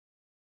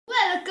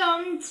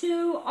Welcome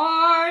to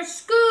our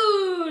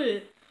school.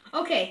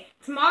 Okay,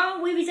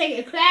 tomorrow we'll be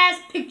taking class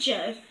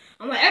pictures.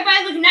 I want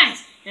everybody looking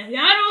nice. And if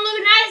y'all don't look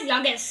nice,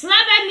 y'all get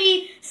slapped by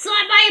me,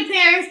 slapped by your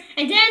parents,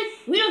 and then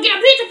we don't get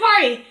a pizza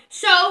party.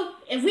 So,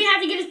 if we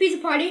have to get this pizza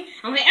party,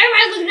 I want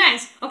everybody looking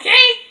nice.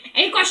 Okay?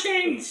 Any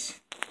questions?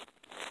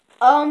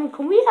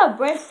 Can we have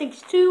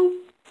breadsticks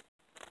too?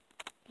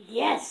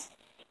 Yes,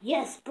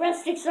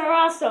 breadsticks are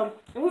awesome.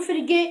 And we're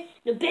finna get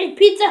the big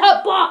Pizza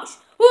Hut box.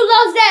 Who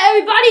loves that,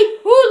 everybody?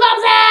 Who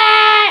loves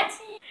that?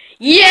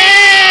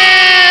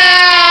 Yeah!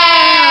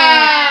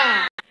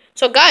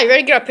 So, guys,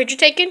 ready to get our picture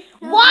taken?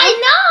 Why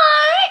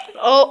not?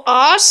 Oh,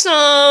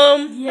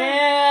 awesome. Yeah.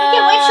 I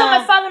can't wait to show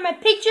my father my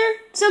picture.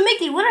 So,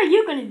 Mickey, what are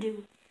you going to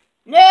do?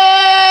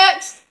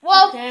 Next.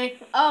 Well, okay.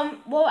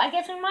 Well, I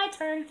guess it's my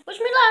turn. Wish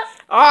me luck.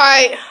 All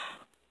right.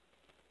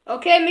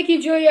 Okay, Mickey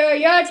Jr.,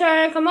 your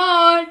turn. Come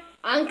on.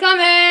 I'm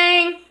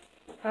coming.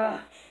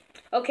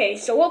 Okay,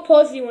 so what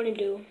pose do you want to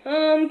do?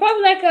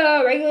 Probably like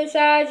a regular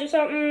size or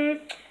something.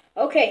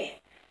 Okay.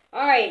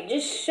 Alright,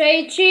 just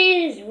say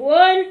cheese.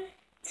 1,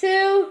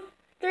 2,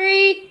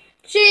 3,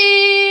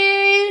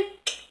 cheese.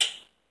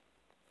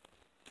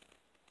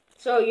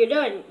 So you're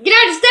done. Get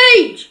out of the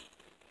stage!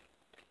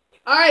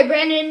 Alright,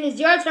 Brandon, it's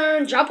your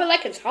turn. Drop it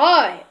like it's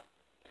hot.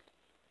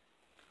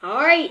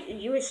 Alright,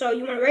 you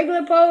want a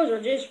regular pose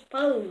or just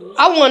pose?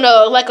 I want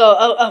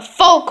a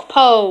folk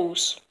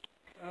pose.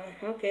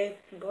 Okay,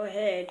 go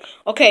ahead.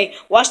 Okay,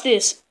 watch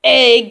this.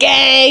 Hey,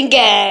 gang.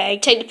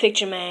 Take the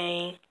picture,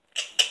 man.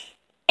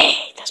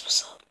 Hey, that's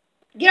what's up.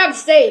 Get off the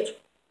stage.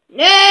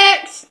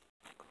 Next.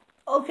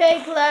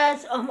 Okay,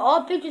 class.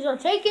 All pictures are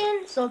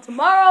taken. So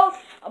tomorrow,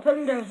 I'll put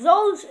in the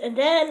results, and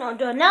then I'll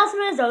do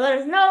announcements. I'll let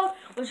us know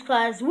which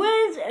class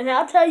wins, and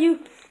I'll tell you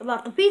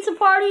about the pizza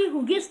party,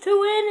 who gets to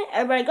win.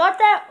 Everybody got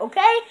that?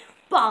 Okay?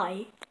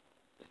 Bye.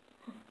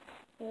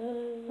 Okay,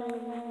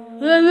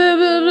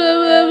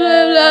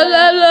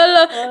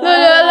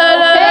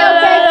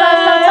 class,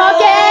 stop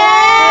talking.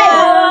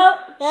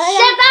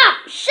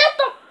 Shut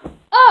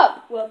up.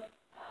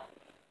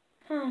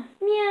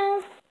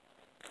 Meow.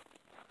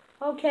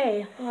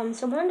 Okay,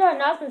 so when the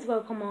announcements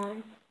gonna come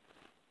on?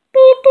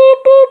 Boop, boop,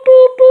 boop,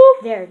 boop, boop.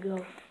 There we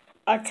go.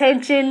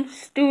 Attention,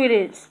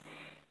 students.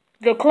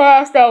 The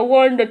class that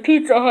won the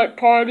Pizza Hut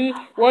party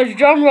was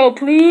drumroll,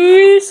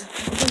 please.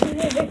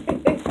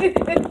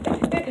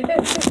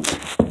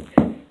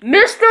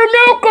 Mr.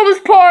 Malcolm's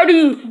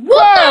party!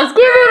 Class,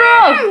 give it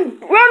up!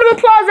 Round of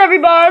applause,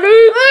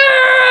 everybody!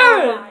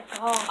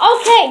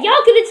 Okay,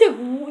 y'all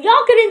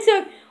could have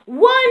took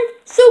one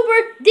super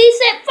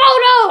decent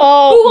photo.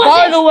 Oh,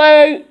 by the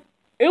way,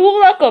 it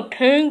looked like a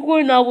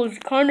penguin that was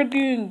kind of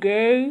being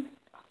gay.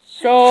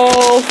 So,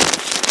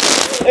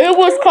 it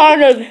was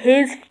kind of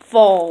his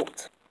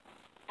fault.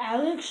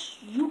 Alex,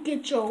 you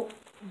get your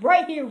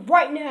right here,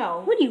 right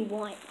now. What do you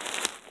want?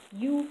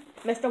 You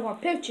messed up our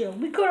picture.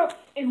 We could have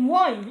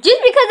won.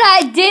 Just because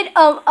I did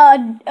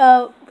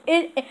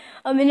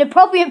an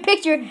inappropriate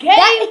picture.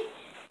 Gay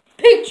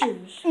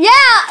pictures.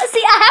 Yeah,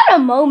 see, I had a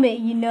moment,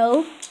 you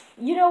know.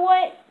 You know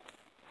what?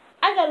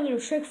 I got a little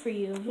trick for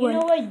you. You What?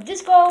 know what?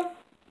 Just go.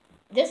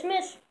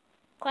 Dismiss.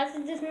 Class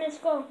is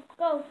dismissed. Go.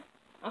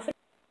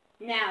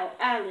 Now,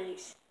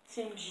 Alex,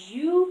 since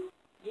you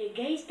did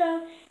gay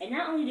stuff, and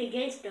not only did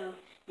gay stuff,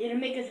 did it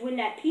make us win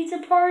that pizza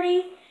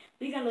party,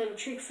 we got a little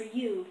trick for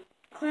you.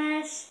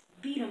 Class,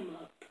 beat 'em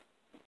up.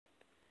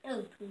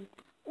 Oh,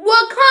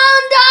 Well,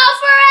 calm